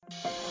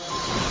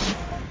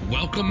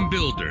Welcome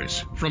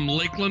builders from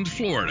Lakeland,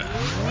 Florida.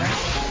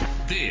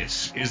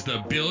 This is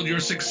the Build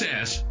Your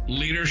Success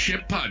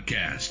Leadership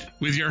Podcast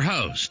with your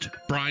host,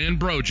 Brian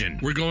Brogan.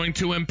 We're going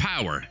to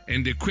empower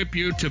and equip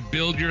you to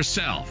build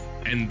yourself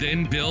and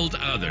then build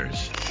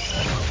others.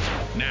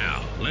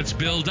 Now, let's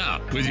build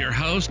up with your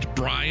host,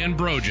 Brian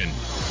Brogan.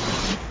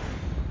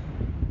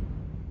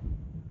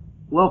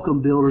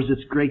 Welcome, builders.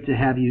 It's great to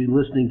have you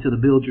listening to the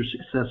Build Your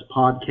Success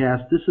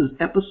Podcast. This is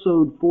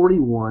episode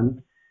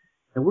 41,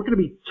 and we're going to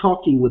be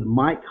talking with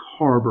Mike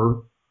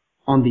Harber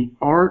on the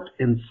art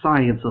and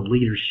science of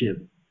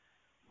leadership.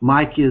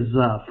 Mike is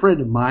a friend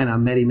of mine. I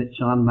met him at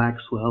John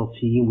Maxwell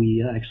team.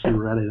 We actually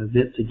were at an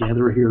event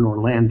together here in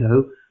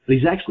Orlando. But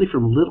he's actually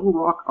from Little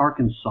Rock,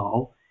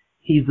 Arkansas.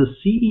 He's the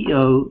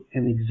CEO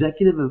and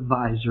executive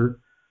advisor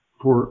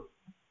for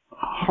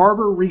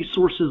Harber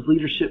Resources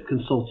Leadership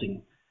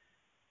Consulting.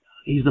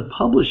 He's the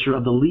publisher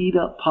of the Lead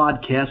Up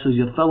podcast. As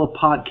a fellow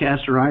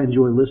podcaster, I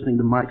enjoy listening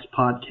to Mike's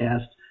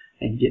podcast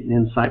and getting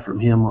insight from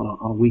him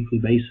on a weekly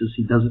basis.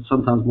 He does it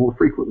sometimes more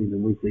frequently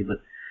than weekly, but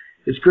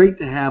it's great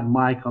to have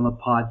Mike on the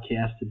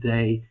podcast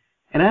today.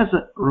 And as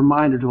a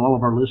reminder to all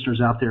of our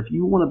listeners out there, if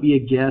you want to be a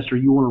guest or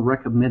you want to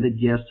recommend a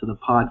guest to the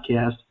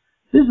podcast,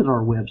 visit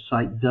our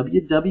website,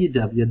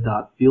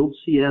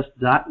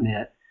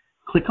 www.buildcs.net.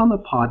 Click on the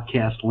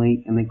podcast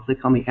link and then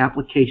click on the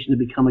application to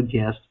become a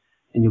guest,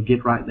 and you'll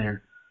get right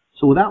there.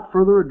 So without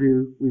further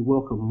ado, we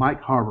welcome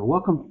Mike Harber.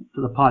 Welcome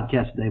to the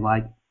podcast today,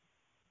 Mike.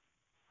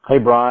 Hey,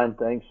 Brian.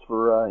 Thanks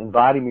for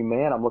inviting me,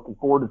 man. I'm looking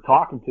forward to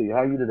talking to you.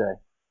 How are you today?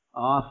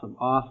 Awesome.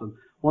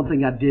 One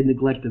thing I did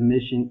neglect to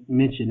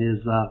mention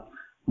is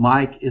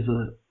Mike is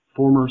a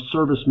former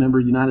service member,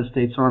 United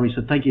States Army.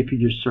 So thank you for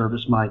your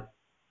service, Mike.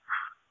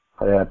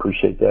 Hey, I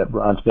appreciate that,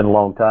 Brian. It's been a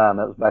long time.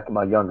 That was back in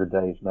my younger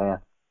days,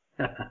 man.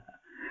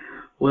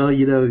 Well,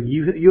 you know,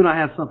 you and I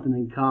have something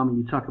in common.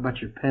 You talk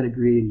about your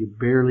pedigree and you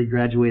barely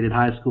graduated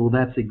high school.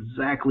 That's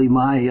exactly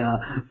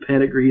my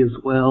pedigree as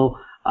well.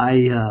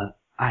 I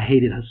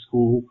hated high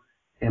school,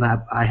 and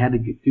I had to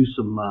do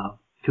some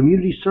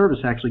community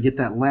service, actually, get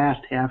that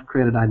last half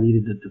credit I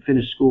needed to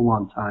finish school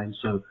on time.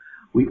 So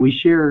we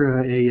share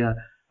a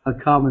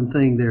common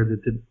thing there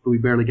that we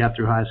barely got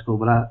through high school.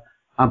 But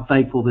I'm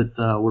thankful that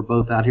we're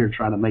both out here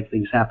trying to make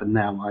things happen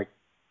now, Mike.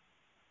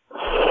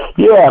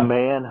 Yeah,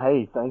 man.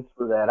 Hey, thanks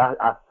for that.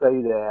 I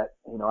say that,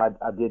 you know, I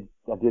did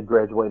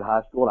graduate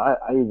high school. And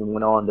I even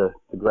went on to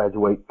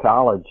graduate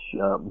college,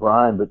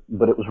 Brian,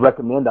 but it was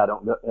recommended that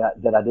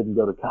I didn't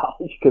go to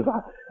college because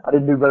I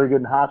didn't do very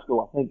good in high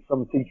school. I think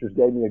some teachers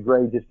gave me a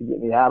grade just to get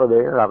me out of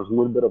there. I was a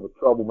little bit of a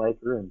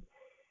troublemaker and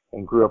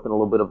grew up in a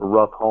little bit of a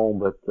rough home,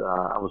 but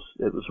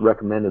it was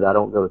recommended I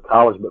don't go to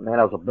college. But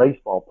man, I was a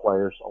baseball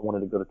player, so I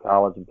wanted to go to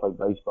college and play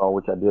baseball,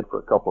 which I did for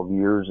a couple of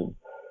years, and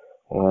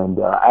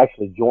I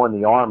actually joined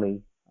the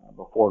Army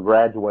before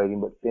graduating,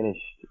 but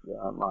finished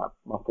my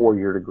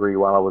 4-year degree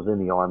while I was in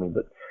the Army.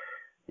 But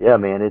yeah,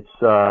 man,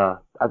 it's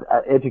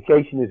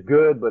education is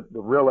good, but the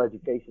real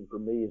education for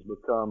me has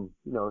become,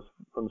 you know,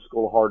 from the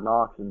School of Hard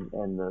Knocks and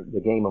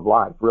the game of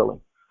life,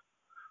 really.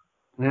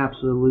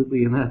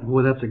 Absolutely, and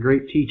that's a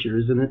great teacher,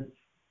 isn't it?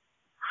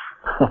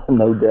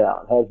 No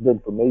doubt, has been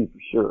for me for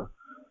sure.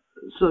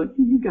 So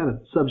you got a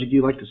subject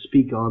you'd like to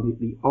speak on,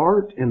 the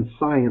art and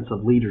science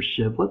of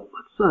leadership. Let's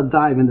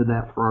dive into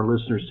that for our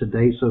listeners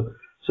today. So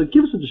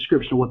give us a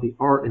description of what the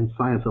art and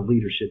science of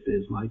leadership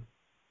is, Mike.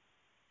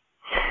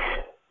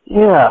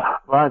 Yeah,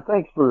 Brian,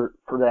 thanks for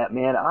that,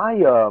 man. I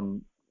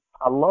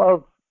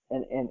love,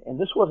 and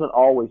this wasn't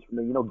always for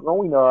me. You know,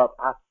 growing up,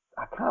 I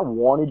kind of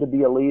wanted to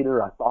be a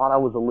leader. I thought I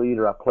was a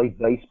leader. I played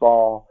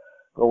baseball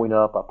growing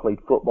up. I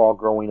played football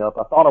growing up.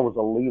 I thought I was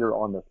a leader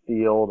on the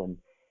field,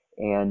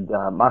 and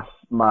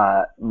my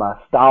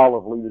style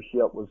of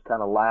leadership was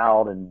kind of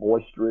loud and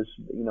boisterous.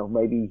 You know,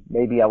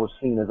 maybe I was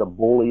seen as a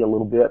bully a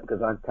little bit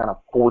because I kind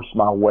of forced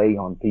my way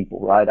on people,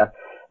 right?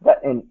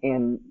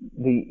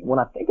 When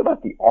I think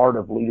about the art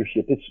of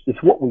leadership,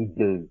 it's what we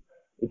do.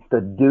 It's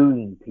the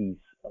doing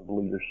piece of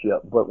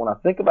leadership. But when I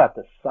think about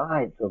the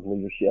science of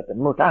leadership,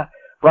 and look,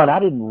 Brian, I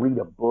didn't read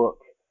a book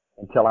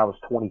until I was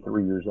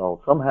 23 years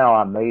old. Somehow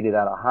I made it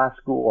out of high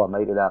school. I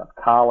made it out of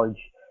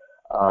college.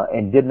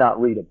 And did not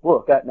read a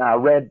book. Now, I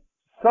read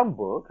some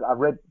books. I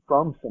read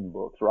from some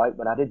books, right?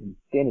 But I didn't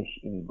finish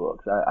any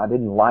books. I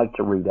didn't like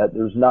to read. That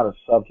there's not a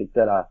subject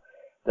that I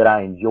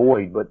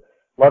enjoyed. But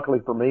luckily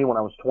for me, when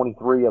I was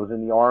 23, I was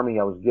in the Army.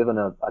 I was given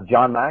a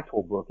John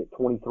Maxwell book at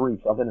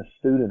 23. So I've been a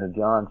student of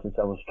John since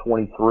I was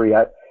 23.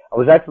 I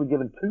was actually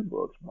given 2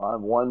 books.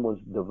 One was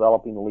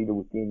Developing a Leader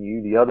Within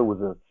You. The other was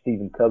a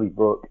Stephen Covey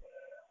book,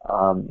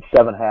 7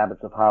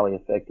 Habits of Highly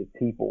Effective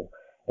People.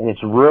 And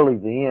it's really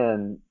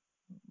then,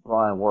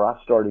 Brian, where I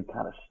started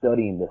kind of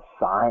studying the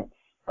science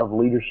of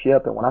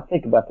leadership. And when I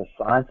think about the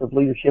science of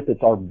leadership,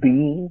 it's our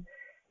being.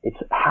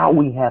 It's how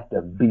we have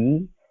to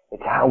be.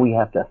 It's how we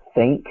have to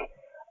think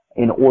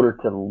in order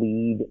to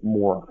lead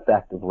more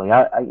effectively.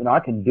 I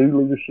can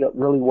do leadership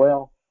really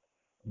well,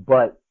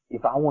 but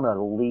if I want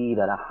to lead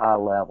at a high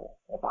level,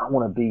 if I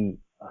want to be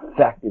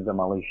effective in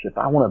my leadership, if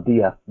I want to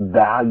be a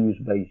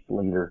values-based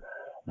leader,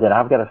 then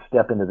I've got to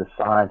step into the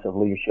science of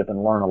leadership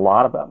and learn a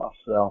lot about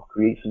myself,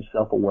 create some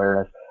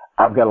self-awareness.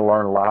 I've got to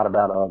learn a lot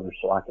about others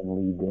so I can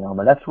lead them.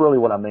 And that's really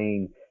what I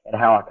mean and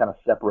how I kind of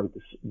separate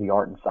the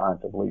art and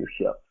science of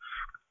leadership.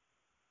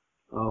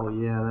 Oh,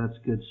 yeah, that's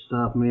good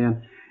stuff,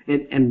 man.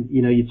 And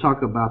you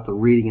talk about the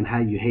reading and how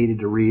you hated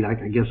to read. I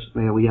guess,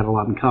 man, we got a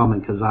lot in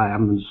common because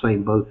I'm in the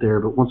same boat there.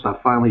 But once I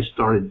finally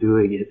started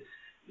doing it,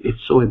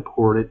 it's so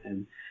important.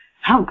 And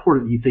how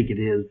important do you think it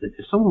is that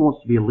if someone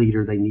wants to be a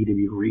leader, they need to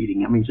be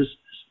reading? I mean, just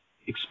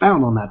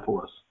expound on that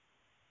for us.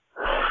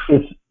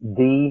 It's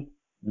the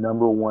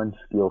number one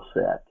skill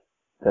set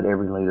that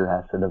every leader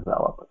has to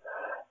develop.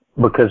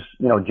 Because,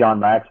 John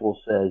Maxwell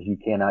says you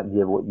cannot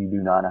give what you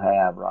do not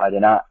have, right?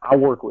 And I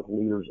work with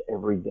leaders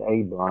every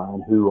day,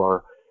 Brian, who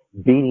are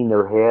beating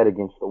their head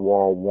against the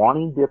wall,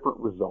 wanting different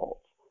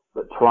results,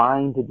 but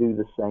trying to do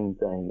the same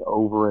thing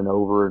over and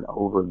over and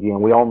over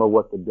again. We all know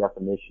what the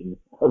definition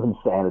of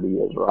insanity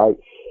is, right?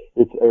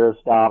 It's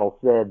Aristotle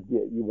said,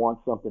 you want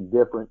something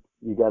different,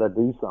 you got to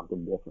do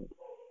something different.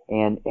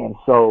 And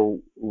so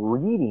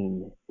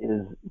reading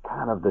is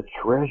kind of the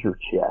treasure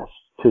chest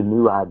to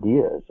new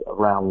ideas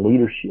around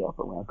leadership,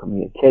 around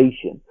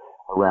communication,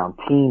 around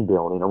team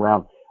building,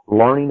 around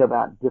learning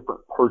about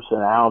different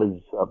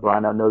personalities.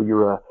 Brian, I know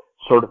you're a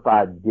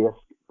certified DISC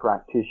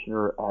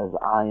practitioner, as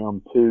I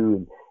am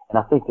too. And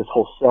I think this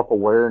whole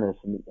self-awareness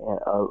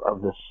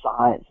of the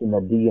science and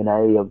the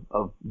DNA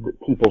of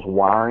people's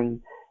wiring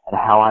and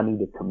how I need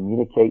to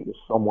communicate with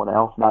someone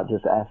else, not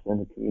just ask them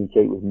to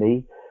communicate with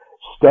me.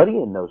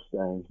 Studying those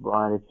things,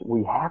 Brian,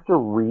 we have to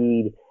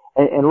read.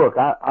 And look,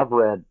 I've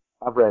read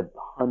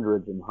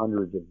hundreds and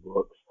hundreds of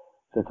books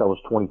since I was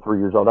 23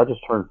 years old. I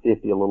just turned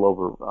 50 a little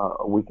over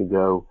a week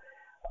ago.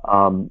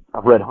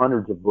 I've read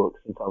hundreds of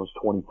books since I was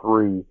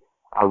 23.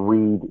 I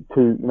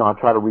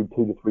try to read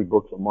 2 to 3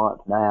 books a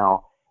month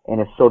now, and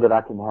it's so that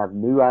I can have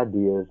new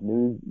ideas,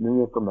 new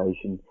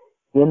information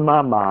in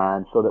my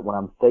mind, so that when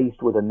I'm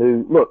faced with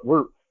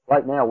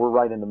right now we're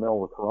right in the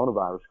middle of a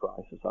coronavirus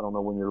crisis. I don't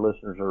know when your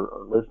listeners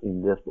are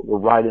listening to this, but we're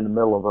right in the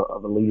middle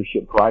of a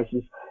leadership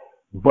crisis.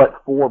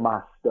 But for my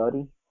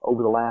study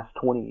over the last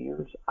 20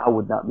 years, I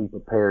would not be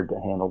prepared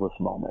to handle this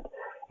moment.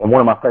 And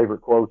one of my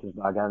favorite quotes is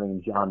by a guy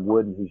named John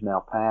Wooden, who's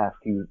now passed.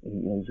 He's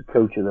a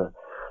coach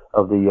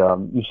of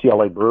the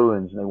UCLA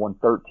Bruins, and they won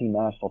 13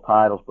 national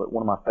titles. But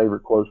one of my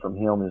favorite quotes from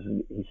him is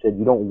he said,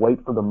 "You don't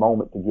wait for the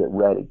moment to get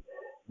ready.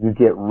 You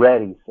get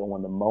ready so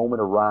when the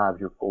moment arrives,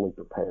 you're fully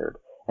prepared."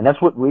 And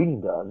that's what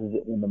reading does, is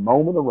that when the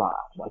moment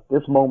arrives, like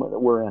this moment that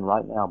we're in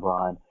right now,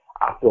 Brian,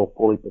 I feel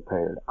fully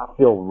prepared. I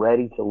feel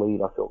ready to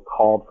lead. I feel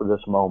called for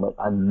this moment.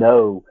 I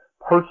know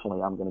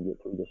personally I'm going to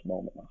get through this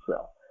moment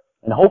myself.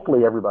 And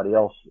hopefully everybody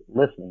else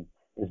listening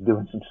is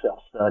doing some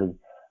self-study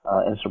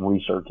and some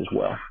research as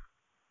well.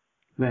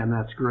 Man,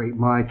 that's great,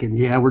 Mike. And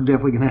yeah, we're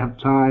definitely going to have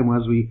time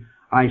as we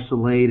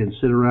isolate and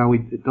sit around.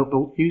 We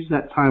don't use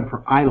that time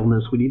for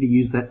idleness. We need to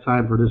use that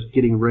time for just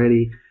getting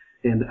ready.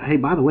 And hey,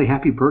 by the way,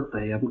 happy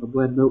birthday. I'm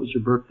glad to know it was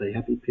your birthday.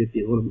 Happy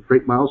 50th. What a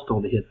great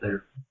milestone to hit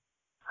there.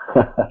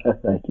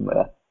 Thank you,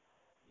 Matt.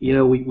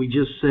 We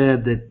just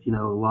said that,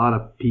 a lot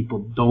of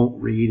people don't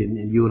read,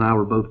 and you and I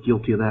were both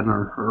guilty of that in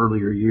our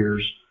earlier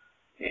years.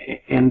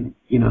 And,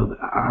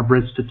 I've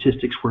read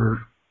statistics where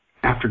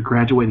after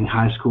graduating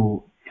high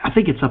school, I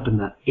think it's up in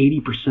the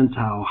 80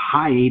 percentile,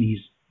 high 80s,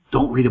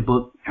 don't read a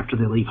book after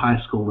they leave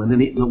high school. And then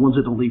the ones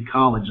that don't leave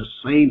college,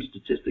 the same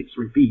statistics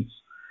repeats.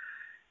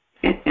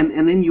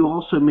 And then you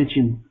also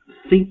mentioned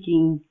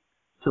thinking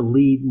to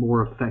lead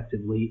more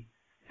effectively.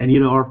 And,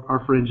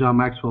 our friend John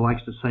Maxwell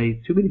likes to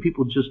say, too many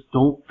people just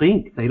don't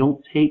think. They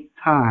don't take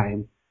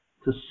time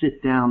to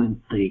sit down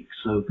and think.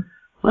 So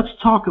let's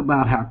talk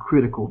about how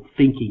critical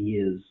thinking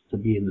is to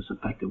being this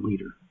effective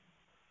leader.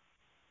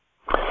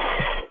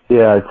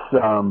 Yeah, it's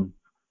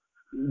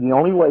the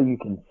only way you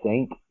can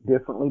think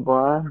differently,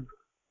 Brian,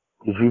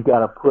 is you've got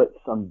to put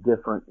some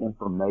different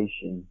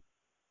information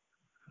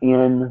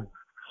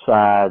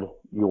inside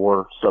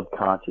your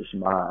subconscious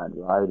mind,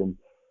 right?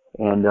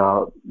 And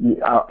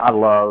I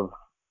love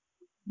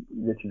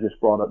that you just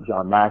brought up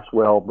John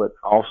Maxwell, but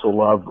also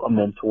love a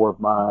mentor of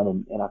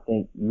mine, and I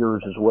think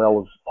yours as well,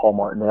 as Paul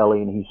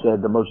Martinelli. And he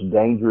said the most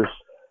dangerous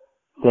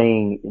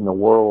thing in the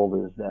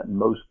world is that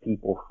most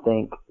people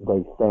think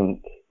they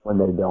think when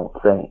they don't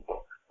think.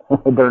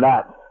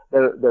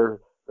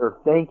 They're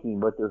thinking,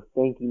 but they're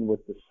thinking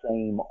with the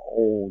same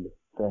old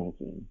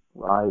thinking,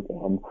 right?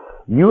 And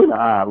you and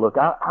I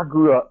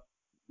grew up,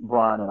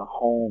 Brian, in a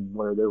home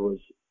where there was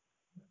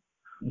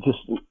just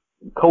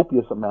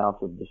copious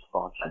amounts of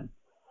dysfunction,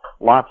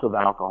 lots of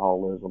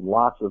alcoholism,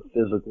 lots of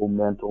physical,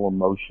 mental,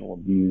 emotional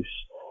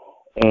abuse.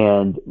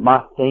 And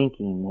my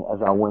thinking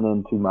as I went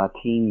into my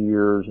teen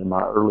years and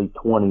my early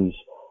 20s,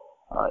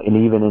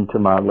 and even into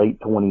my late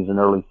 20s and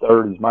early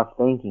 30s, my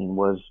thinking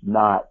was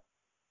not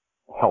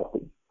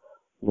healthy.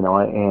 And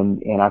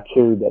I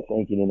carried that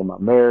thinking into my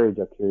marriage.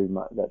 I carried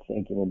that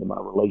thinking into my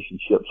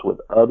relationships with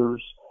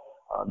others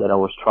that I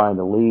was trying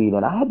to lead.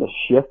 And I had to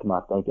shift my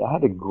thinking. I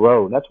had to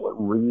grow. That's what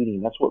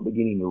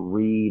beginning to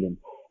read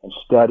and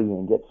study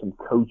and get some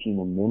coaching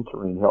and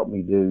mentoring helped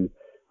me do,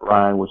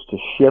 Brian, was to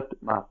shift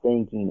my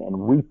thinking and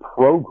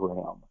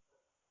reprogram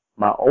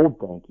my old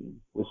thinking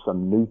with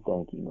some new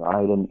thinking,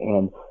 right?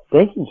 And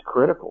thinking's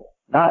critical.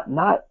 Not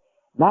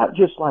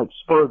just like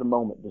spur of the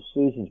moment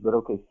decisions, but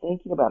okay,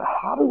 thinking about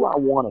how do I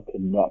want to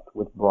connect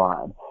with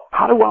Brian?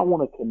 How do I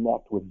want to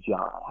connect with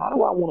John? How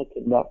do I want to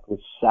connect with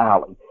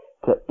Sally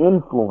to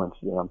influence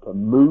them to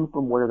move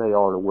from where they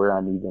are to where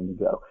I need them to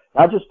go?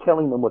 Not just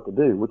telling them what to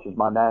do, which is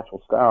my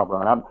natural style,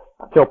 Brian.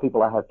 I tell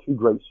people I have two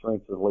great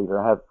strengths as a leader.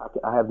 I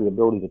have the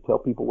ability to tell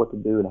people what to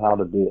do and how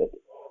to do it.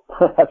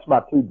 That's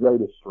my two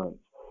greatest strengths.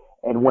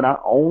 And when I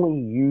only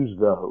use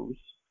those,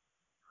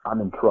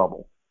 I'm in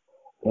trouble.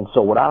 And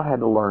so what I had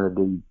to learn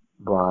to do,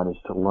 Brian, is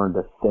to learn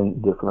to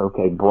think different.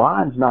 Okay,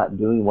 Brian's not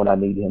doing what I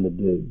need him to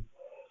do.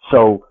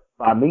 So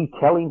by me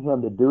telling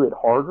him to do it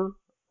harder,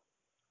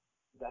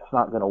 that's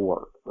not going to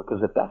work.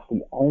 Because if that's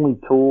the only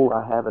tool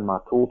I have in my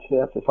tool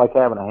chest, it's like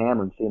having a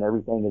hammer and seeing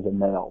everything as a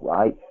nail,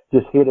 right?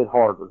 Just hit it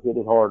harder, hit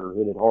it harder,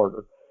 hit it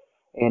harder.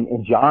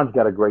 And John's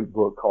got a great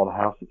book called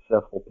How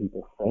Successful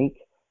People Think.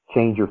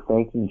 Change Your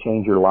Thinking,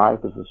 Change Your Life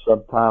is the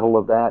subtitle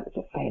of that. It's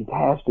a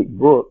fantastic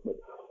book, but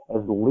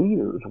as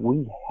leaders,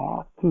 we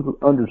have to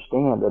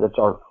understand that it's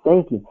our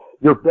thinking.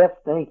 Your best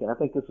thinking, I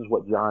think this is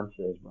what John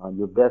says, Brian,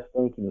 your best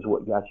thinking is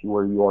what got you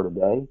where you are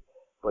today,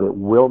 but it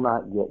will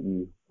not get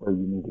you where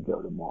you need to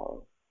go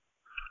tomorrow.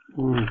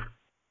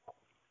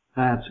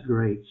 That's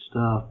great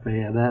stuff,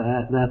 man.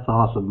 That's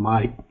awesome,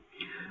 Mike.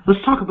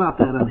 Let's talk about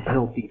that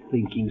unhealthy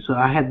thinking. So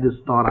I had this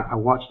thought. I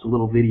watched a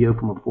little video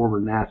from a former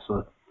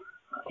NASA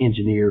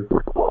engineer,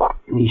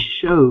 and he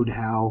showed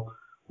how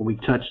when we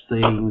touch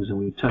things and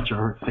we touch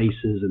our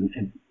faces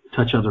and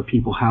touch other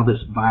people, how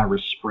this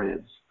virus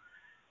spreads.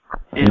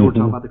 And we're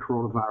talking about the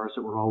coronavirus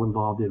that we're all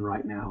involved in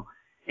right now.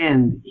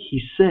 And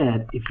he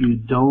said, if you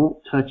don't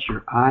touch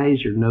your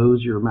eyes, your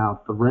nose, your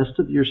mouth, the rest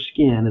of your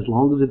skin, as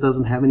long as it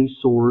doesn't have any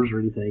sores or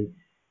anything,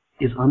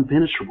 is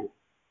unpenetrable.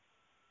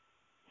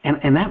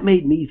 And that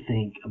made me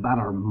think about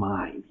our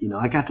mind. You know,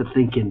 I got to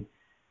thinking,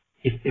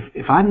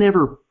 if I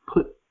never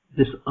put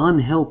this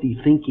unhealthy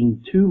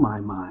thinking to my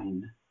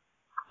mind,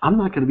 I'm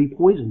not going to be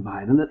poisoned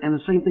by it. And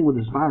the same thing with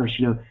this virus.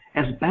 You know,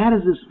 as bad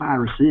as this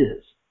virus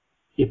is,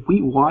 if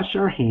we wash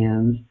our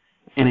hands,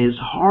 and as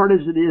hard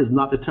as it is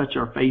not to touch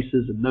our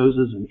faces and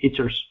noses and itch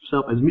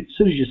ourselves, as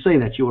soon as you say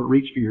that, you want to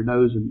reach for your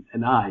nose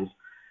and eyes.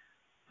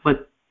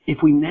 But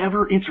if we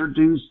never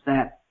introduce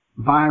that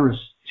virus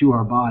to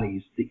our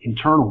bodies, the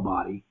internal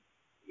body,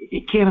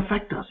 it can't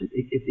affect us.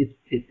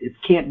 It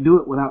can't do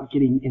it without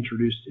getting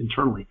introduced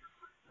internally.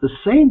 The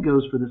same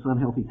goes for this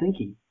unhealthy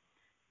thinking.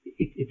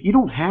 If you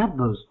don't have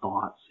those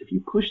thoughts, if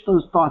you push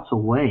those thoughts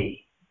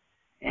away,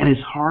 and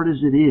as hard as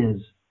it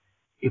is,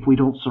 if we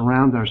don't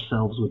surround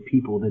ourselves with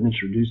people that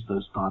introduce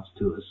those thoughts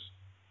to us,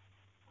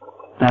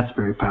 that's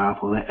very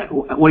powerful.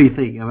 What do you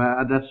think?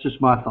 That's just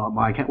my thought,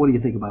 Mike. What do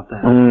you think about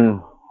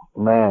that?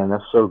 Man,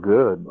 that's so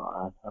good,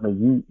 Brian. I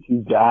mean,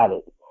 you got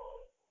it.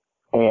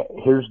 And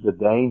here's the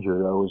danger,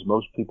 though, is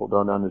most people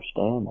don't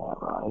understand that,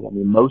 right? I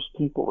mean, most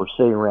people are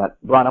sitting around.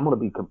 Brian, I'm going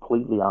to be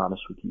completely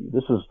honest with you.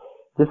 This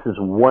is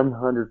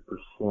 100%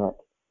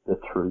 the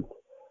truth.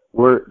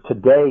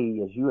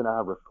 Today, as you and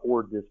I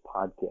record this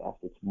podcast,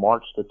 it's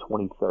March the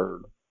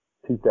 23rd,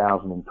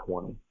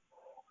 2020.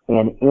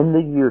 And in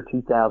the year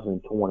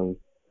 2020,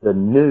 the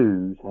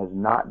news has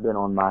not been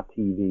on my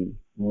TV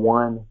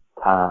one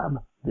time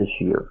this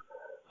year.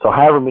 So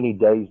however many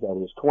days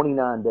that is,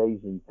 29 days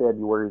in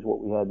February is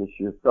what we had this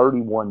year,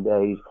 31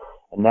 days,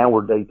 and now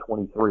we're day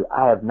 23.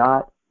 I have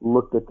not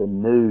looked at the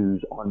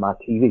news on my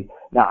TV.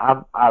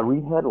 Now, I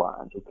read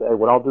headlines, okay?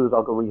 What I'll do is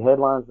I'll go read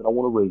headlines that I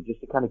want to read just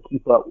to kind of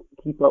keep up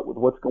with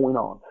what's going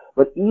on.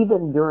 But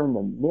even during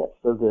the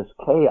midst of this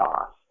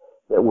chaos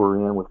that we're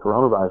in with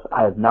coronavirus,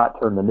 I have not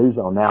turned the news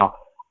on. Now,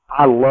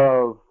 I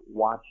love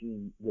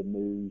watching the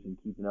news and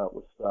keeping up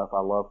with stuff.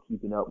 I love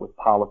keeping up with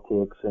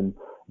politics and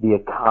the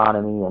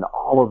economy and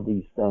all of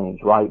these things,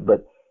 right?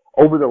 But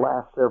over the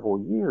last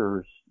several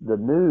years, the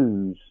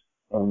news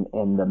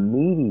and the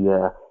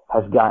media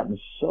has gotten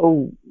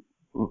so,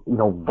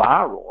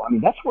 viral. I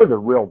mean, that's where the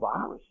real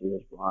virus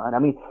is, Brian. I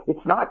mean,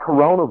 it's not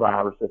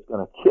coronavirus that's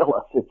going to kill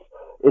us.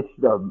 It's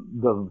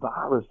the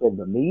virus of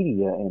the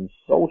media and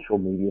social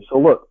media. So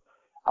look,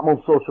 I'm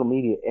on social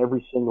media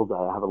every single day.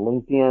 I have a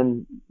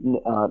LinkedIn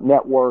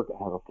network.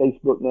 I have a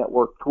Facebook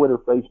network, Twitter,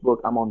 Facebook.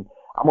 I'm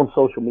on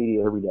social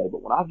media every day.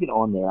 But when I get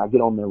on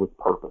there with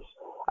purpose.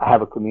 I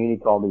have a community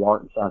called the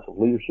Art and Science of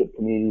Leadership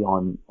community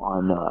on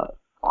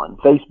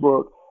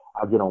Facebook.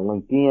 I get on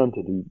LinkedIn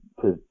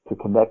to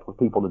connect with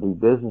people to do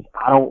business.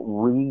 I don't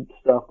read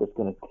stuff that's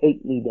going to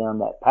take me down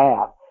that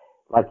path.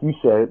 Like you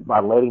said, by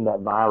letting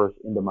that virus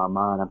into my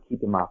mind, I'm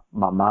keeping my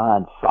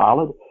mind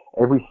solid.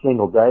 Every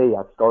single day,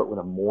 I start with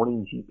a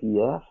morning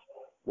GPS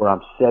where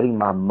I'm setting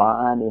my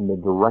mind in the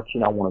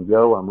direction I want to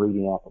go. I'm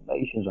reading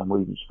affirmations. I'm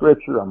reading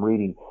scripture. I'm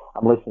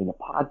listening to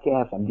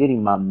podcasts. I'm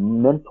getting my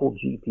mental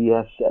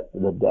GPS set for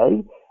the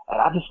day.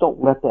 And I just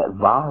don't let that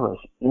virus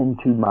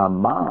into my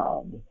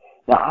mind.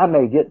 Now, I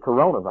may get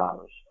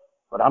coronavirus.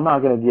 but I'm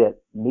not going to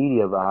get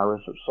media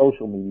virus or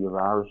social media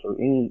virus or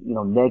any,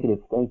 negative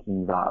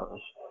thinking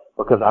virus,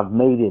 because I've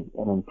made it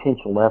an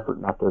intentional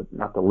effort not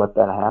to let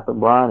that happen,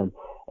 Brian.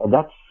 And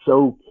that's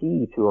so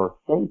key to our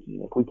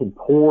thinking. If we can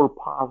pour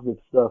positive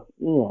stuff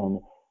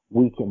in,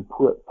 we can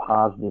put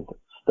positive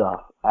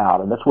stuff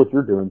out. And that's what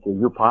you're doing through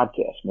your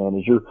podcast, man,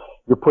 is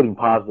you're putting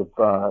positive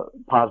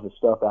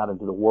stuff out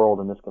into the world,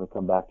 and it's going to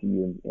come back to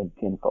you in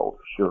tenfold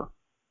for sure.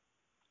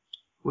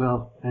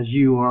 Well, as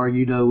you are,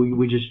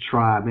 we just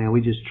try, man.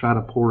 We just try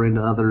to pour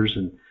into others,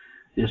 and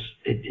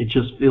it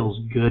just feels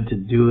good to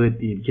do it.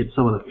 You get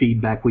some of the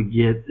feedback we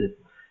get that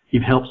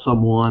you've helped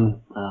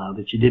someone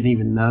that you didn't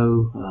even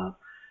know.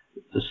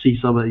 To see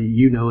somebody,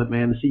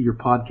 to see your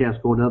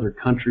podcast go to other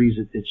countries,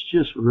 it's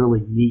just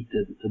really neat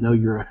to know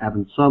you're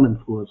having some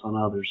influence on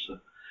others. So,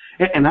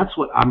 and that's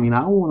what I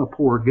want to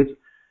pour good.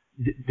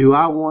 Do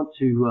I want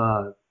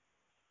to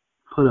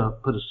put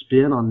a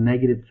spin on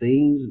negative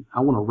things?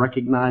 I want to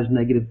recognize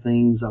negative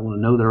things. I want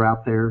to know they're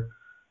out there,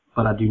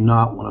 but I do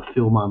not want to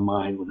fill my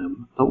mind with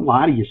them. Don't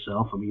lie to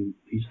yourself.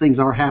 These things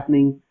are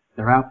happening.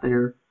 They're out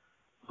there,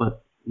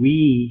 but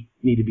we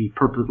need to be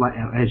purpose, like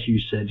as you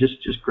said,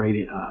 just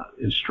great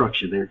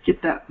instruction there.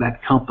 Get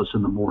that compass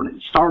in the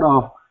morning. Start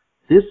off,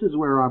 this is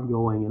where I'm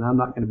going, and I'm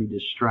not going to be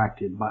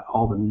distracted by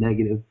all the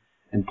negative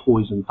and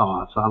poison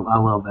thoughts. I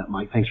love that,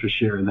 Mike. Thanks for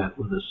sharing that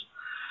with us.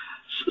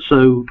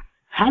 So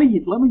let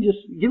me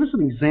just give us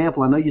an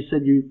example. I know you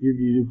said you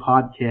do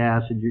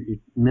podcasts and you're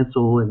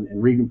mental and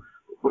reading,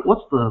 but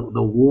what's the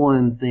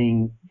one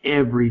thing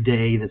every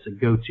day that's a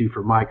go-to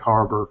for Mike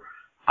Harbor?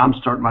 I'm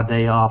starting my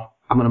day off.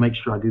 I'm going to make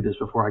sure I do this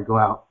before I go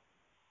out.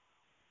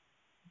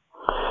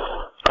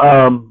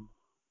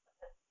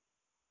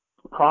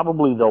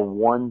 Probably the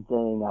one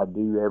thing I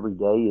do every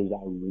day is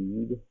I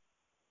read.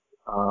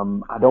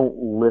 I don't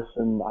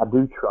listen. I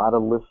do try to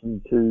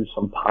listen to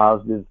some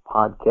positive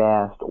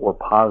podcast or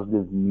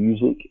positive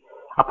music.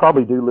 I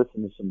probably do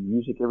listen to some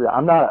music every day.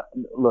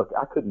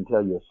 I couldn't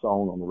tell you a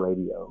song on the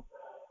radio,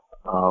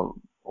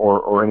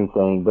 or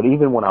anything, but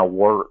even when I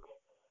work,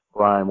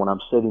 Brian, when I'm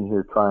sitting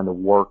here trying to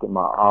work in my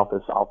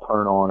office, I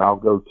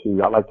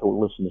like to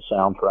listen to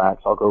soundtracks.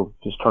 I'll go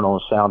just turn on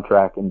a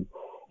soundtrack in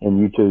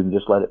YouTube and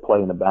just let it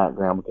play in the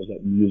background, because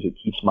that music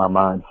keeps my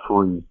mind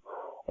free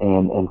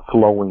and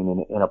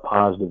flowing in a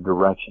positive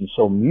direction.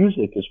 So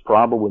music is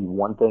probably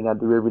one thing I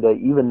do every day,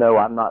 even though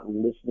I'm not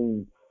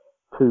listening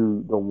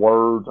to the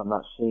words, I'm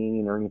not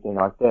singing or anything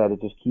like that. It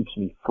just keeps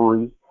me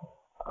free.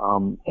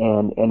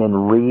 And in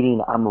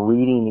reading, I'm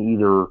reading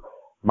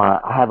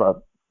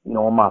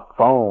on my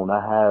phone, I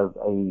have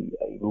a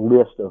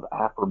list of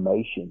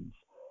affirmations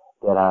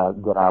that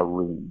I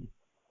read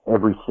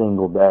every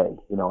single day,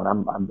 and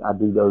I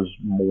do those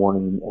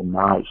morning and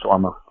night. So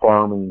I'm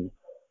affirming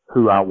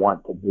who I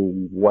want to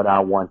be, what I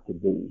want to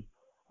be,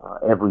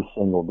 every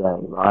single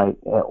day, right?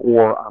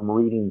 Or I'm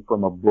reading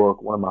from a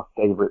book, one of my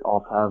favorite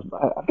all times.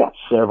 I've got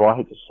several. I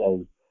hate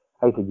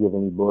to give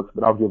any books,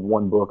 but I'll give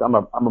one book. I'm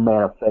a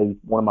man of faith.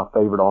 One of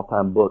my favorite all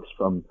time books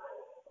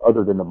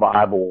other than the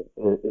Bible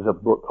is a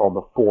book called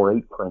The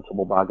 4-8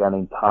 Principle by a guy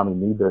named Tommy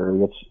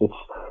Newberry.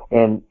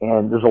 And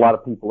there's a lot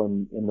of people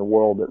in the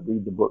world that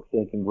read the book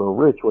Think and Grow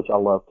Rich, which I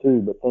love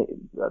too, but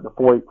the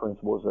 4-8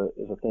 Principle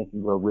is a Think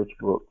and Grow Rich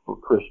book for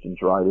Christians,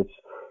 right?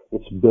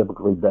 It's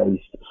biblically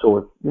based. So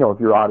if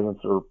your audience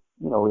are,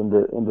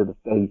 into the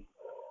faith,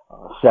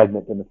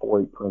 segment, then the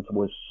 4-8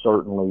 Principle is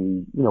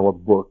certainly, a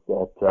book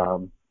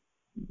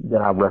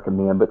that I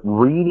recommend. But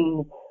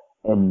reading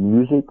and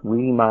music,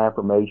 reading my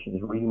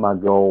affirmations, reading my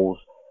goals,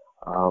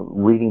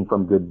 reading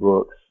from good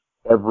books,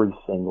 every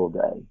single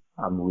day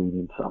I'm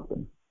reading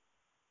something.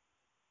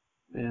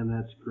 Man,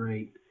 that's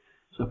great.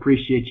 So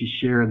appreciate you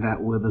sharing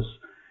that with us.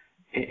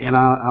 And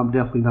I'm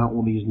definitely not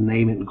one of these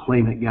name it and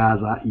claim it guys.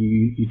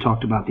 You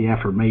talked about the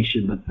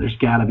affirmation, but there's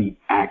got to be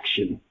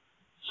action.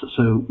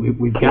 So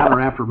we've got our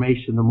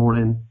affirmation in the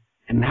morning,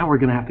 and now we're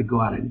going to have to go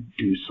out and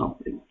do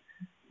something.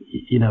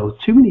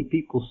 Too many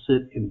people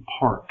sit in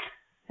park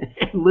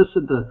and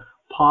listen to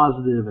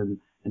positive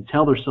and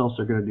tell themselves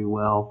they're going to do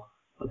well,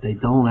 but they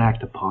don't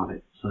act upon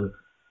it. So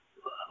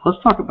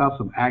let's talk about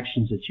some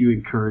actions that you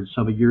encourage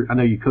some of I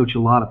know you coach a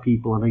lot of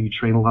people. I know you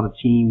train a lot of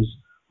teams.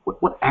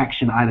 What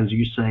action items are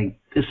you saying,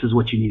 this is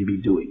what you need to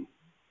be doing?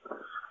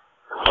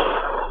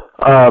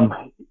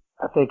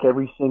 I think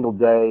every single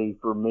day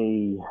for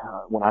me,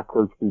 when I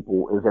coach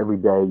people, is every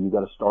day you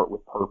got to start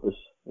with purpose,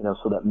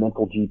 so that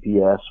mental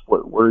GPS,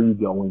 where are you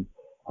going?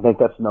 I think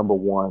that's number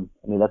one.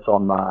 That's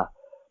on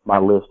my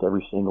list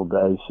every single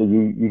day. So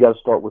you got to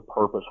start with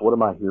purpose. What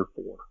am I here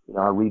for?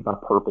 I read my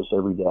purpose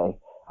every day.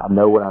 I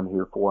know what I'm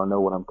here for. I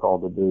know what I'm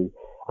called to do.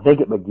 I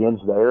think it begins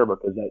there,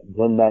 because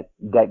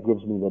that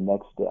gives me the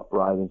next step,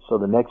 right? And so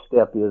the next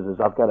step is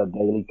I've got a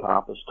daily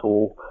compass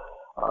tool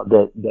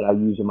that I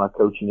use in my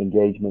coaching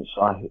engagements.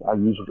 So I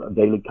use a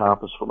daily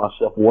compass for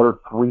myself. What are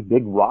 3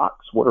 big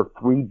rocks? What are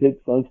 3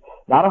 big things?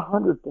 Not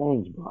 100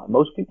 things, Brian.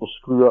 Most people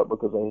screw up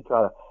because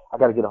I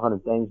got to get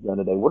 100 things done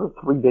today. What are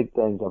 3 big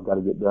things I've got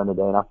to get done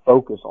today? And I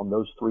focus on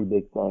those 3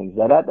 big things.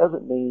 Now, that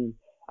doesn't mean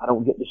I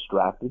don't get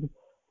distracted.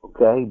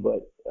 okay?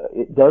 But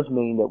it does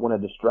mean that when a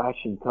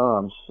distraction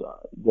comes,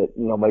 that,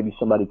 maybe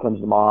somebody comes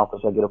to my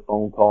office, I get a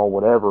phone call,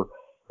 whatever.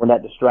 When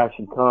that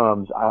distraction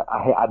comes,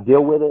 I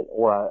deal with it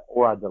or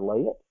I delay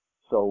it.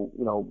 So,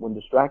 when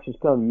distractions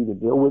come, you either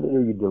deal with it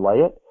or you delay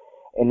it.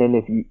 And then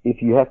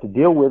if you have to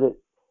deal with it,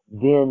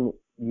 then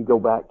you go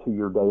back to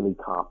your daily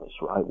compass,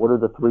 right? What are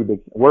the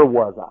where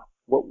was I?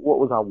 What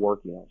was I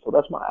working on? So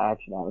that's my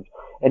action items.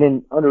 And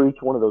then under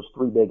each one of those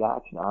 3 big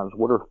action items,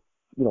 what are,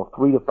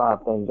 3 to 5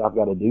 things I've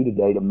got to do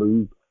today to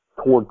move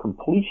toward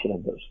completion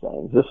of those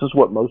things. This is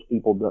what most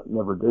people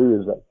never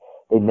do, is that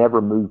they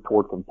never move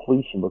toward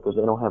completion because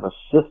they don't have a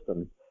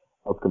system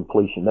of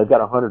completion. They've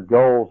got 100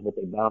 goals, but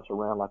they bounce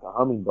around like a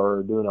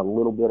hummingbird, doing a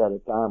little bit at a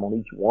time on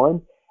each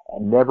one,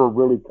 and never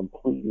really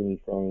complete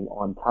anything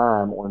on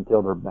time or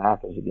until their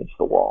back is against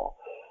the wall.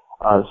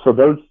 So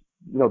those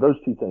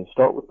 2 things: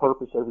 start with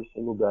purpose every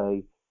single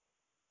day,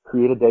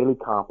 create a daily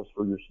compass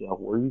for yourself.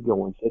 Where are you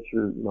going? Set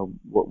your,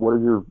 what are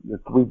your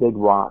 3 big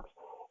rocks,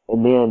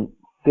 and then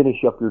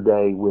finish up your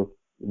day with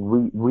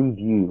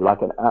review.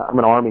 I'm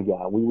an Army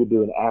guy. We would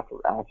do an after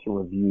action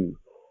review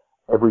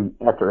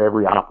after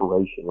every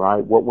operation,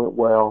 right? What went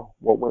well?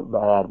 What went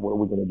bad? What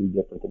are we going to do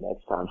different the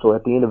next time? So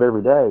at the end of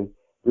every day,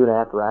 do an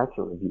after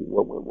action review.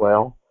 What went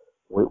well?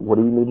 What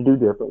do you need to do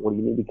different? What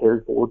do you need to carry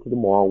forward to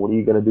tomorrow? What are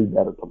you going to do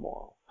better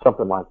tomorrow?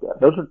 Something like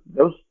that. Those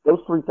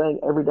 3 things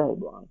every day,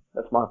 Brian.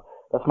 That's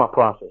my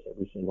process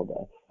every single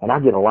day. And I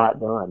get a lot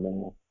done,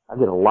 man. I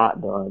get a lot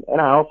done.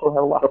 And I also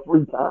have a lot of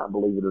free time,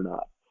 believe it or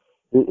not.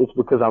 It's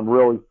because I'm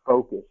really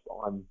focused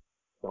on,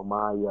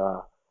 my,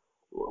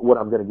 what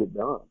I'm going to get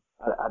done.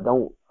 I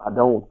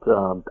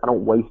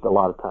don't waste a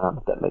lot of time,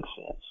 if that makes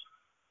sense.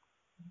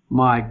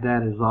 Mike,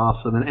 that is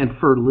awesome. And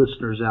for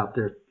listeners out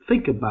there,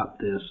 think about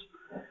this.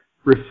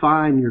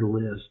 Refine your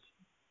list.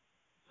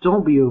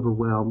 Don't be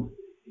overwhelmed.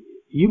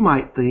 You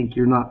might think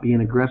you're not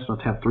being aggressive enough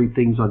to have 3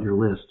 things on your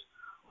list.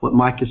 What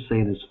Mike is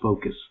saying is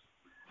focus.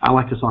 I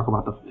like to talk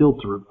about the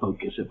filter of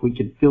focus. If we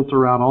can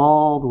filter out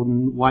all the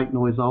white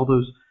noise, all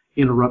those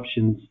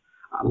interruptions,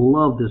 I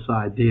love this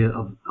idea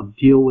of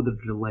deal with it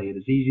or delay it.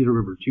 It's easy to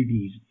remember 2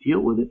 Ds.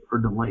 Deal with it or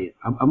delay it.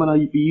 I'm going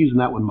to be using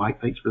that one, Mike.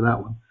 Thanks for that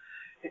one.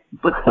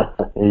 But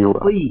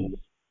please,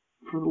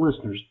 for the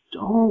listeners,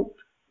 don't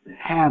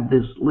have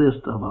this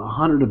list of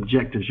 100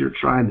 objectives you're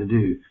trying to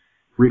do.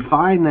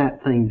 Refine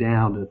that thing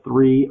down to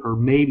 3, or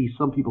maybe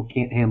some people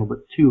can't handle but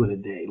 2 in a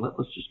day.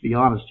 Let's just be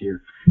honest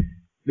here,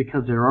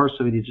 because there are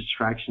so many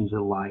distractions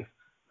in life.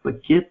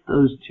 But get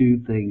those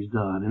 2 things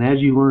done. And as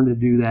you learn to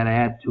do that,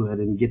 add to it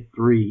and get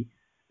 3.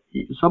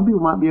 Some people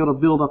might be able to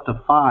build up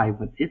to 5,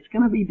 but it's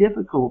going to be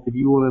difficult if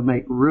you want to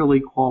make really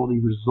quality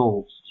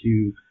results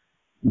to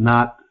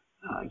not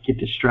get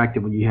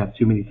distracted when you have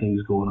too many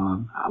things going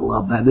on. I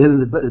love that. Then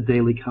the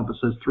daily compass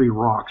says 3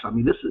 rocks. I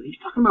mean, he's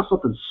talking about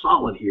something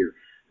solid here.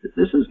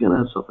 This is going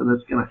to something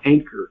that's going to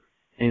anchor,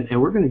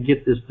 and we're going to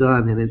get this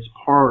done, and it's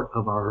part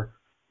of our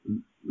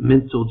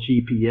mental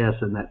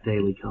GPS in that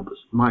daily compass.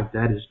 Mike,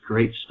 that is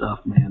great stuff,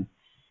 man.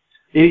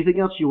 Anything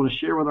else you want to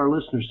share with our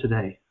listeners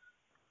today?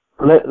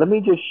 Let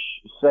me just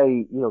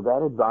say,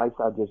 that advice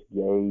I just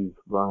gave,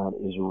 Brian,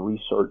 is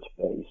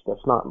research-based.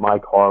 That's not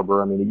Mike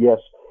Harbour. I mean, yes,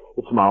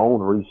 it's my own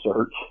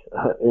research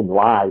in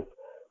life,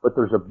 but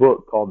there's a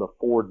book called The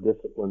 4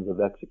 Disciplines of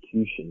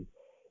Execution.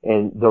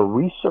 And the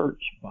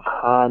research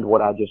behind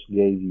what I just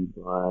gave you,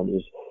 Brian,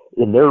 is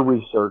in their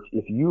research,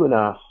 if you and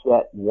I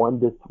set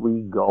 1 to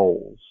 3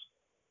 goals,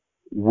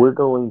 we're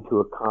going to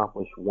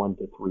accomplish 1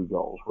 to 3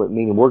 goals,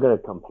 meaning we're going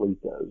to complete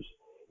those.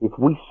 If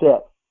we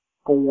set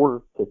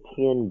 4 to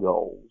 10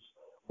 goals,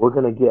 we're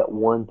going to get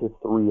 1 to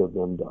 3 of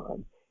them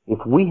done. If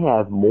we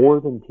have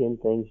more than 10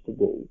 things to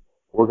do,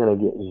 we're going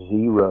to get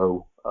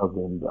 0 of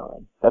them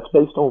done. That's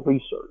based on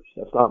research.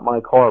 That's not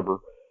Mike Harbour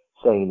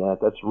saying that.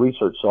 That's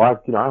research. So I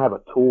have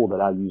a tool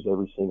that I use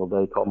every single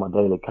day called my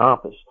Daily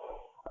Compass,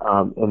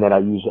 and that I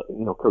use,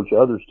 coach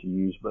others to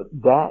use. But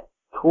that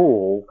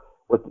tool,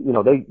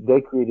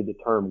 they created the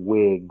term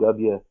WIG,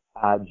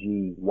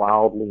 W-I-G,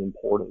 wildly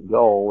important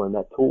goal, and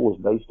that tool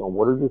is based on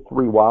what are your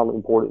 3 wildly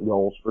important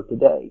goals for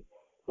today.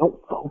 Don't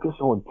focus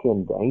on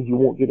 10 things. You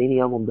won't get any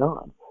of them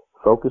done.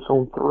 Focus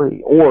on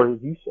 3. Or, as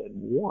you said,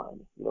 1.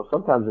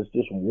 Sometimes it's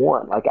just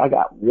 1. Like, I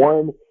got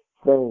 1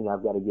 thing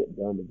I've got to get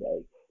done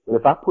today. But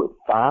if I put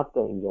 5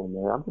 things on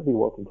there, I'm going to be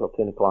working until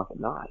 10 o'clock at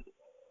night.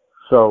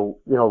 So,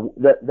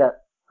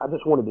 that I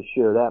just wanted to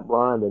share that,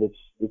 Brian, that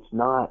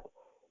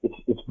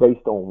it's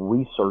based on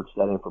research,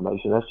 that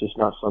information. That's just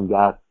not some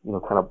guy,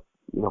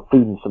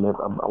 feeding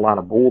a lot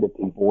of bull to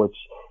people.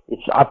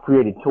 I've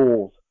created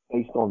tools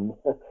based on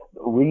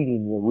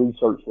reading the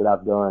research that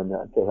I've done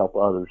to help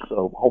others.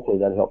 So hopefully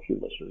that helps your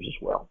listeners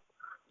as well.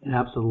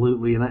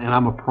 Absolutely. And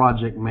I'm a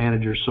project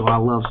manager, so I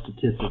love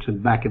statistics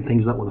and backing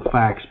things up with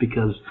facts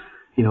because,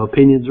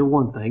 opinions are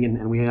one thing,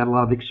 and we had a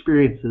lot of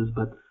experiences,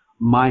 but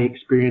my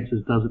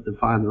experiences doesn't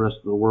define the rest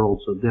of the world.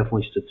 So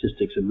definitely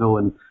statistics and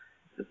knowing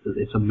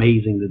it's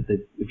amazing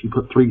that if you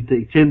put 10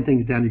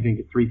 things down, you're going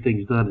to get 3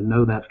 things done, and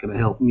know that's going to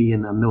help me,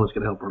 and I know it's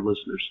going to help our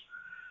listeners.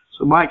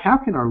 So, Mike, how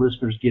can our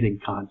listeners get in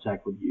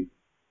contact with you?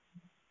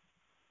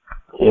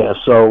 Yeah,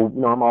 so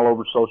I'm all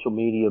over social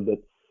media, but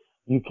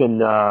you can.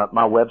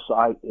 My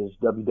website is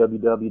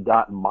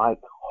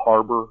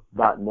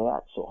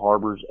www.mikeharbor.net. So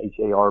Harbor's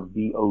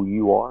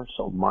HARBOUR.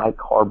 So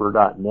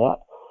mikeharbor.net,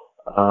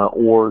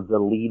 or the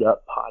Lead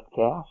Up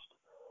Podcast,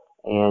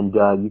 and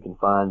you can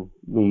find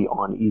me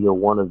on either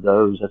one of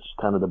those. That's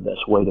kind of the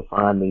best way to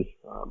find me,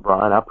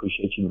 Brian. I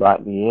appreciate you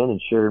inviting me in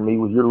and sharing me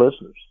with your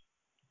listeners.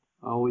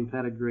 Oh, we've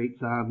had a great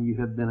time. You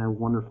have been a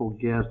wonderful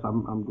guest.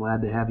 I'm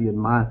glad to have you in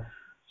my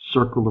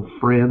circle of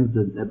friends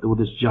with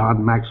this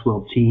John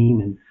Maxwell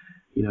team, and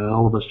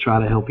all of us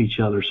try to help each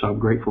other. So I'm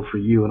grateful for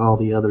you and all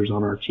the others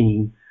on our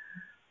team.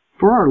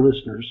 For our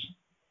listeners,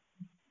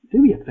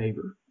 do me a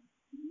favor.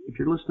 If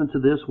you're listening to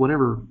this,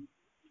 whatever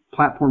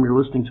platform you're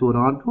listening to it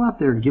on, go out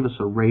there and give us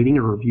a rating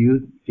or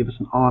review. Give us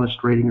an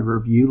honest rating or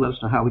review. Let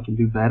us know how we can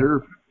do better.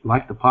 If you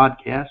like the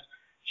podcast,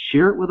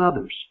 share it with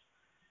others.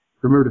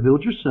 Remember to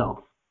build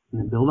yourself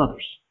and then build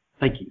others.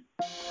 Thank you.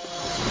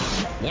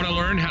 Want to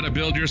learn how to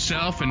build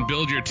yourself and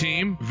build your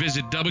team?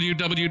 Visit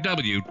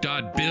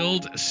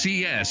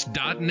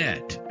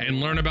www.buildcs.net and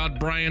learn about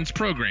Brian's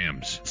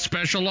programs,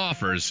 special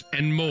offers,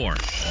 and more.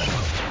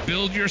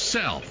 Build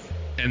yourself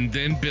and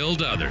then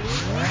build others.